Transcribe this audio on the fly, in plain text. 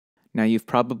Now, you've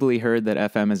probably heard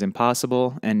that FM is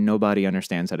impossible and nobody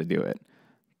understands how to do it.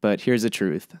 But here's the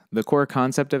truth. The core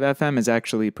concept of FM is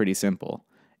actually pretty simple.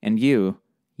 And you,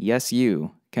 yes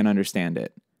you, can understand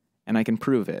it. And I can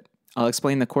prove it. I'll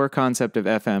explain the core concept of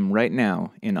FM right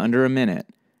now in under a minute,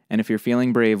 and if you're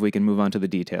feeling brave, we can move on to the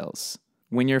details.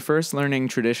 When you're first learning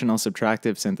traditional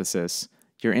subtractive synthesis,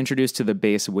 you're introduced to the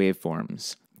base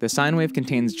waveforms. The sine wave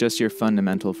contains just your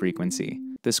fundamental frequency.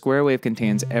 The square wave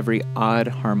contains every odd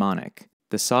harmonic.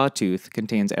 The sawtooth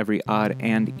contains every odd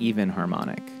and even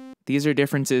harmonic. These are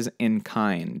differences in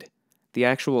kind. The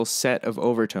actual set of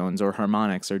overtones or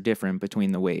harmonics are different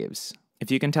between the waves. If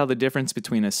you can tell the difference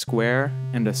between a square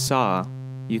and a saw,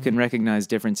 you can recognize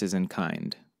differences in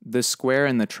kind. The square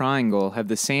and the triangle have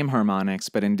the same harmonics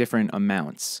but in different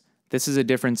amounts. This is a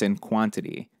difference in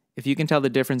quantity. If you can tell the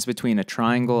difference between a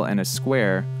triangle and a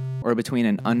square, or between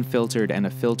an unfiltered and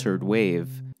a filtered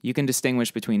wave, you can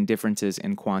distinguish between differences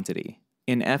in quantity.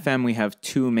 In FM, we have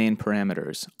two main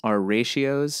parameters, our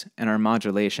ratios and our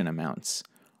modulation amounts.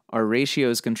 Our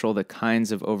ratios control the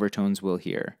kinds of overtones we'll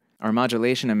hear. Our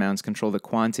modulation amounts control the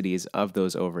quantities of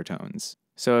those overtones.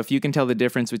 So if you can tell the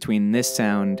difference between this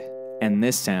sound and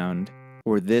this sound,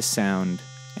 or this sound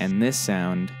and this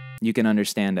sound, you can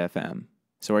understand FM.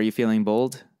 So are you feeling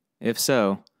bold? If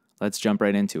so, let's jump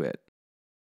right into it.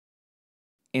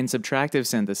 In subtractive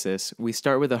synthesis, we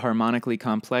start with a harmonically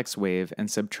complex wave and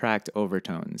subtract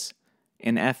overtones.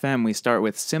 In FM, we start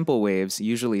with simple waves,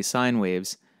 usually sine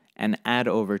waves, and add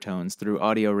overtones through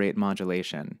audio rate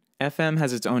modulation. FM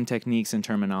has its own techniques and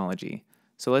terminology,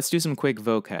 so let's do some quick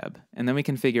vocab, and then we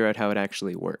can figure out how it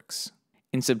actually works.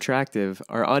 In subtractive,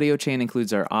 our audio chain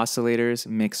includes our oscillators,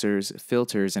 mixers,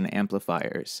 filters, and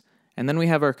amplifiers. And then we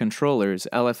have our controllers,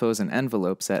 LFOs, and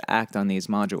envelopes that act on these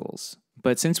modules.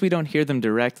 But since we don't hear them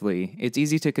directly, it's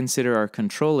easy to consider our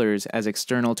controllers as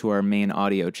external to our main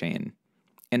audio chain.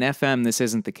 In FM, this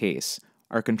isn't the case.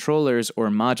 Our controllers, or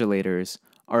modulators,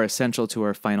 are essential to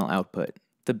our final output.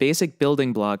 The basic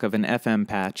building block of an FM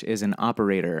patch is an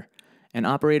operator. An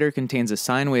operator contains a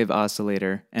sine wave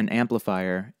oscillator, an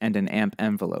amplifier, and an amp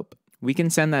envelope. We can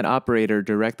send that operator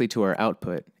directly to our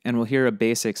output, and we'll hear a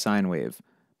basic sine wave.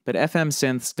 But FM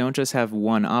synths don't just have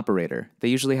one operator, they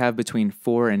usually have between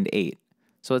 4 and 8.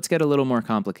 So let's get a little more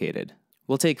complicated.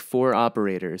 We'll take 4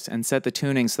 operators and set the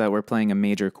tuning so that we're playing a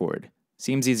major chord.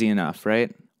 Seems easy enough,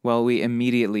 right? Well, we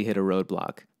immediately hit a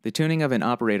roadblock. The tuning of an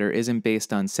operator isn't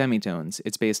based on semitones,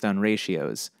 it's based on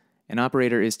ratios. An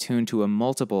operator is tuned to a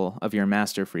multiple of your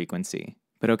master frequency.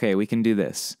 But okay, we can do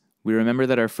this. We remember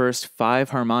that our first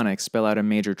 5 harmonics spell out a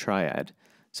major triad.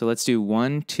 So let's do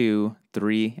 1, 2,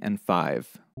 3, and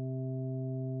 5.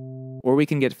 Or we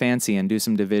can get fancy and do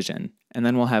some division, and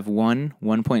then we'll have 1,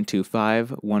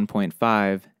 1.25,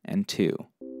 1.5, and 2.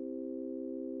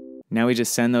 Now we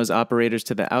just send those operators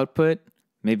to the output,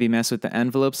 maybe mess with the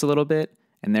envelopes a little bit,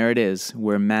 and there it is,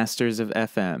 we're masters of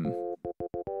FM.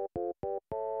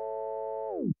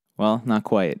 Well, not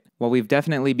quite. While we've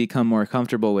definitely become more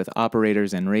comfortable with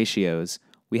operators and ratios,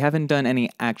 we haven't done any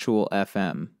actual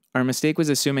FM. Our mistake was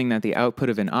assuming that the output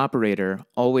of an operator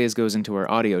always goes into our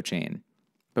audio chain.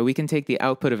 But we can take the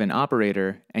output of an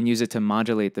operator and use it to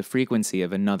modulate the frequency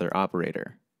of another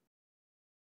operator.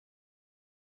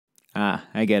 Ah,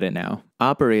 I get it now.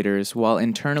 Operators, while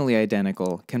internally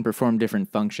identical, can perform different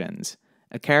functions.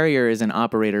 A carrier is an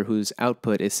operator whose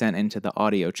output is sent into the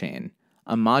audio chain.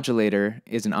 A modulator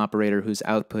is an operator whose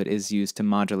output is used to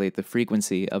modulate the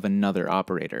frequency of another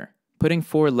operator. Putting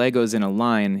 4 Legos in a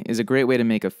line is a great way to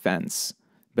make a fence,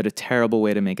 but a terrible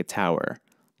way to make a tower.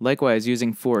 Likewise,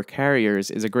 using 4 carriers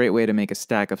is a great way to make a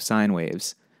stack of sine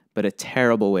waves, but a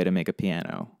terrible way to make a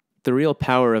piano. The real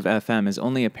power of FM is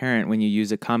only apparent when you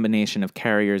use a combination of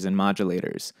carriers and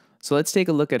modulators, so let's take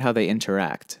a look at how they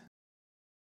interact.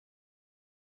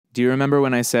 Do you remember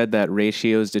when I said that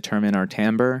ratios determine our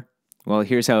timbre? Well,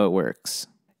 here's how it works.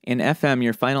 In FM,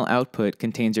 your final output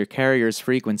contains your carrier's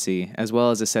frequency as well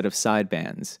as a set of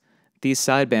sidebands. These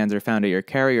sidebands are found at your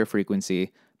carrier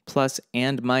frequency, plus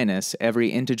and minus every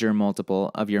integer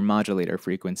multiple of your modulator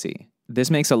frequency.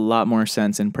 This makes a lot more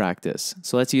sense in practice,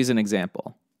 so let's use an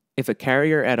example. If a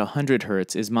carrier at 100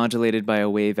 Hz is modulated by a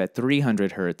wave at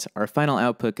 300 Hz, our final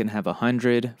output can have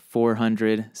 100,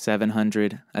 400,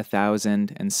 700,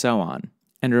 1000, and so on.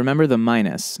 And remember the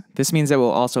minus. This means that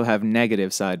we'll also have negative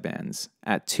sidebands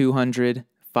at 200,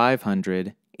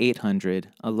 500, 800,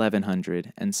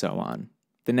 1100, and so on.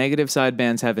 The negative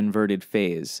sidebands have inverted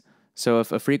phase. So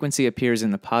if a frequency appears in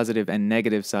the positive and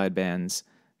negative sidebands,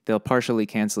 they'll partially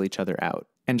cancel each other out.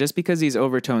 And just because these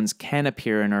overtones can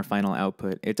appear in our final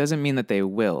output, it doesn't mean that they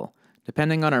will.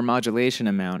 Depending on our modulation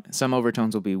amount, some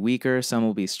overtones will be weaker, some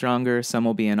will be stronger, some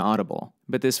will be inaudible.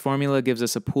 But this formula gives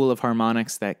us a pool of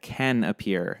harmonics that can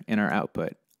appear in our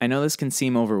output. I know this can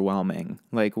seem overwhelming.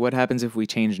 Like, what happens if we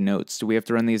change notes? Do we have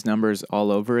to run these numbers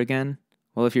all over again?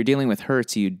 Well, if you're dealing with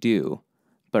hertz, you do.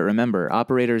 But remember,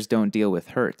 operators don't deal with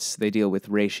hertz, they deal with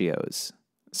ratios.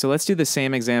 So let's do the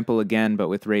same example again, but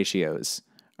with ratios.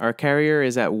 Our carrier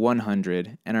is at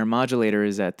 100, and our modulator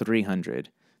is at 300.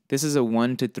 This is a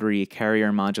 1:3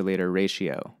 carrier-modulator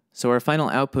ratio. So our final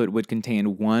output would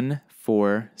contain 1,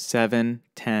 4, 7,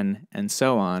 10, and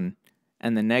so on,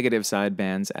 and the negative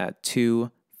sidebands at 2,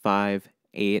 5,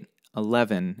 8,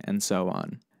 11, and so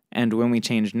on. And when we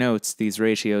change notes, these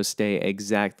ratios stay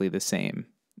exactly the same.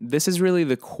 This is really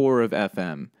the core of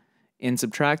FM. In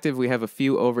subtractive, we have a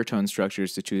few overtone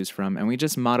structures to choose from, and we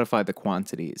just modify the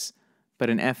quantities. But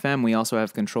in FM, we also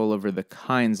have control over the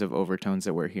kinds of overtones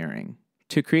that we're hearing.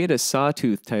 To create a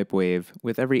sawtooth-type wave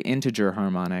with every integer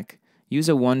harmonic, use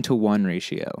a 1:1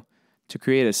 ratio. To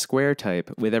create a square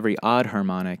type with every odd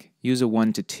harmonic, use a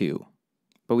 1:2.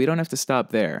 But we don't have to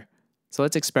stop there, so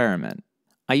let's experiment.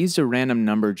 I used a random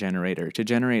number generator to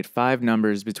generate 5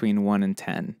 numbers between 1 and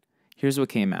 10. Here's what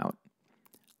came out.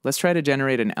 Let's try to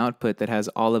generate an output that has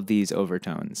all of these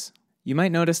overtones. You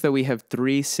might notice that we have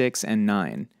 3, 6, and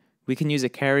 9. We can use a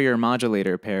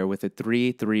carrier-modulator pair with a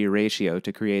 3:3 ratio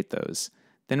to create those.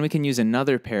 Then we can use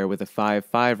another pair with a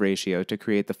 5:5 ratio to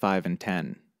create the 5 and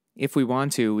 10. If we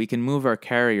want to, we can move our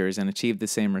carriers and achieve the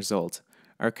same result.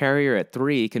 Our carrier at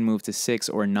 3 can move to 6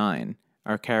 or 9.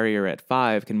 Our carrier at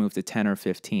 5 can move to 10 or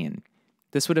 15.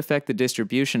 This would affect the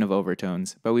distribution of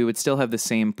overtones, but we would still have the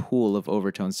same pool of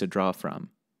overtones to draw from.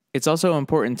 It's also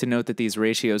important to note that these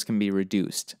ratios can be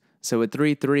reduced. So a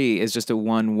 3:3 is just a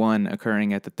 1:1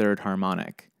 occurring at the third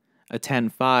harmonic. A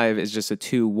 10:5 is just a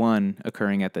 2:1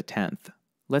 occurring at the 10th.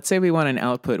 Let's say we want an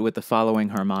output with the following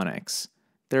harmonics.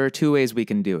 There are 2 ways we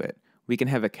can do it. We can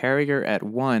have a carrier at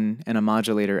 1 and a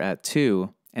modulator at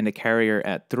 2, and a carrier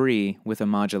at 3 with a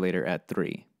modulator at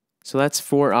 3. So that's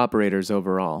 4 operators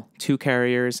overall, 2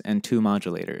 carriers and 2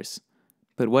 modulators.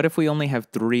 But what if we only have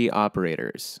 3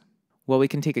 operators? Well, we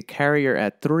can take a carrier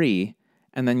at 3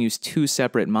 and then use 2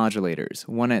 separate modulators,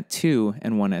 one at 2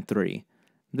 and one at 3.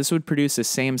 This would produce the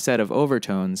same set of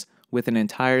overtones with an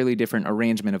entirely different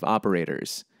arrangement of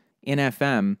operators. In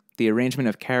FM, the arrangement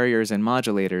of carriers and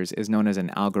modulators is known as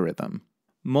an algorithm.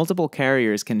 Multiple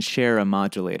carriers can share a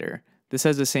modulator. This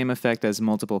has the same effect as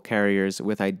multiple carriers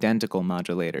with identical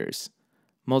modulators.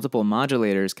 Multiple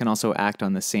modulators can also act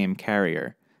on the same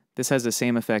carrier. This has the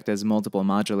same effect as multiple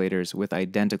modulators with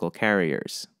identical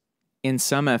carriers. In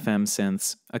some FM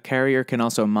synths, a carrier can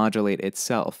also modulate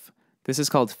itself. This is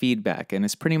called feedback and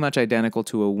is pretty much identical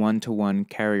to a 1:1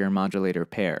 carrier-modulator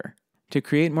pair. To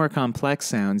create more complex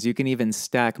sounds, you can even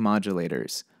stack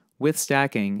modulators. With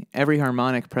stacking, every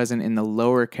harmonic present in the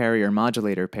lower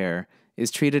carrier-modulator pair is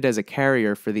treated as a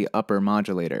carrier for the upper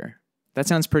modulator. That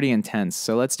sounds pretty intense,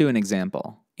 so let's do an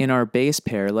example. In our bass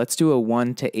pair, let's do a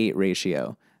 1:8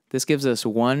 ratio. This gives us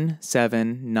 1,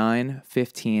 7, 9,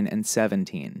 15, and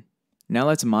 17. Now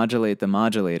let's modulate the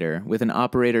modulator with an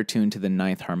operator tuned to the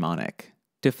 9th harmonic.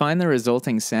 To find the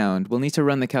resulting sound, we'll need to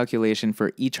run the calculation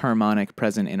for each harmonic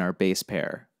present in our bass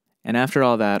pair. And after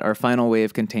all that, our final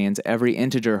wave contains every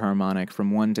integer harmonic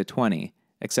from 1 to 20,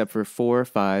 except for 4,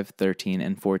 5, 13,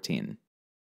 and 14.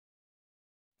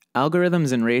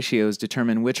 Algorithms and ratios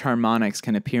determine which harmonics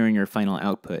can appear in your final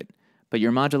output, but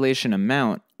your modulation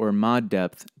amount, or mod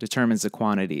depth, determines the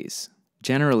quantities.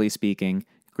 Generally speaking,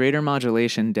 greater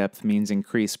modulation depth means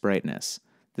increased brightness.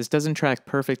 This doesn't track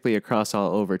perfectly across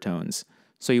all overtones,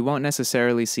 so you won't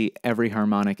necessarily see every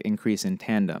harmonic increase in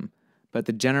tandem, but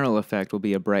the general effect will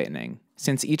be a brightening.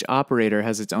 Since each operator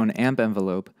has its own amp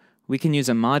envelope, we can use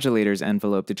a modulator's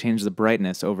envelope to change the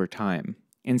brightness over time.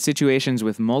 In situations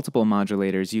with multiple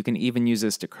modulators, you can even use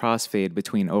this to crossfade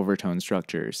between overtone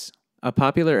structures. A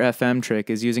popular FM trick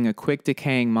is using a quick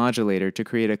decaying modulator to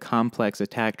create a complex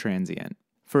attack transient.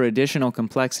 For additional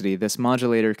complexity, this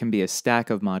modulator can be a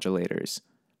stack of modulators.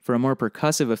 For a more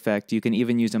percussive effect, you can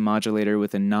even use a modulator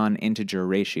with a non-integer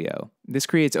ratio. This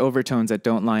creates overtones that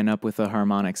don't line up with the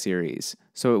harmonic series,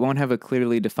 so it won't have a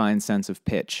clearly defined sense of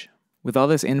pitch. With all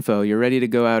this info, you're ready to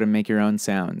go out and make your own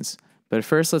sounds. But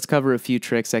first, let's cover a few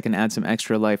tricks that can add some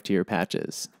extra life to your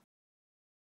patches.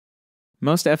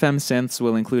 Most FM synths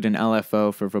will include an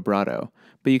LFO for vibrato,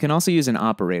 but you can also use an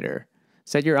operator.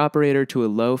 Set your operator to a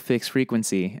low fixed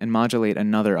frequency and modulate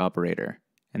another operator.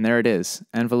 And there it is,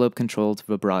 envelope-controlled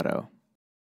vibrato.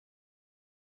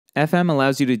 FM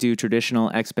allows you to do traditional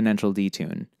exponential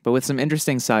detune, but with some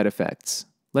interesting side effects.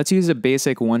 Let's use a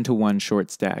basic 1:1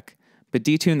 short stack, but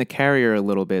detune the carrier a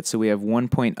little bit so we have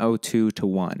 1.02 to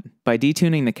 1. By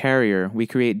detuning the carrier, we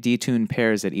create detuned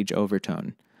pairs at each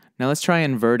overtone. Now let's try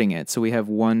inverting it so we have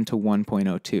 1 to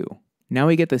 1.02. Now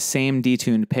we get the same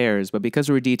detuned pairs, but because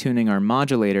we're detuning our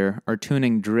modulator, our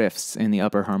tuning drifts in the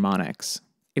upper harmonics.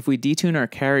 If we detune our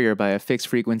carrier by a fixed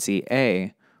frequency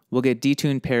A, we'll get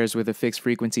detuned pairs with a fixed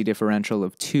frequency differential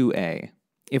of 2A.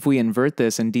 If we invert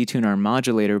this and detune our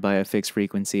modulator by a fixed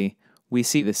frequency, we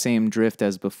see the same drift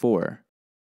as before.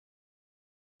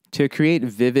 To create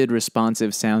vivid,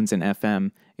 responsive sounds in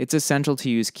FM, it's essential to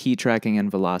use key tracking and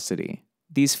velocity.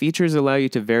 These features allow you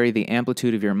to vary the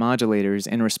amplitude of your modulators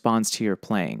in response to your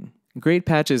playing. Great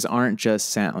patches aren't just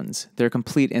sounds, they're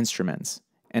complete instruments.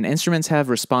 And instruments have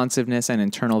responsiveness and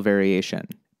internal variation.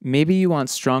 Maybe you want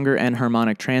stronger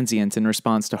enharmonic transients in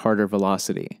response to harder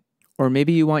velocity. Or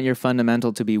maybe you want your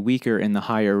fundamental to be weaker in the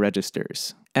higher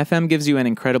registers. FM gives you an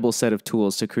incredible set of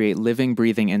tools to create living,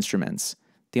 breathing instruments.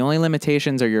 The only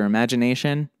limitations are your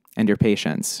imagination and your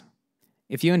patience.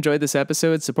 If you enjoyed this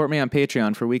episode, support me on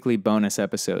Patreon for weekly bonus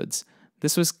episodes.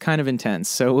 This was kind of intense,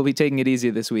 so we'll be taking it easy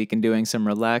this week and doing some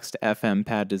relaxed FM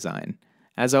pad design.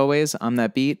 As always, I'm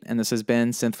thatbeet, and this has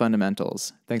been Synth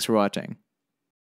Fundamentals. Thanks for watching.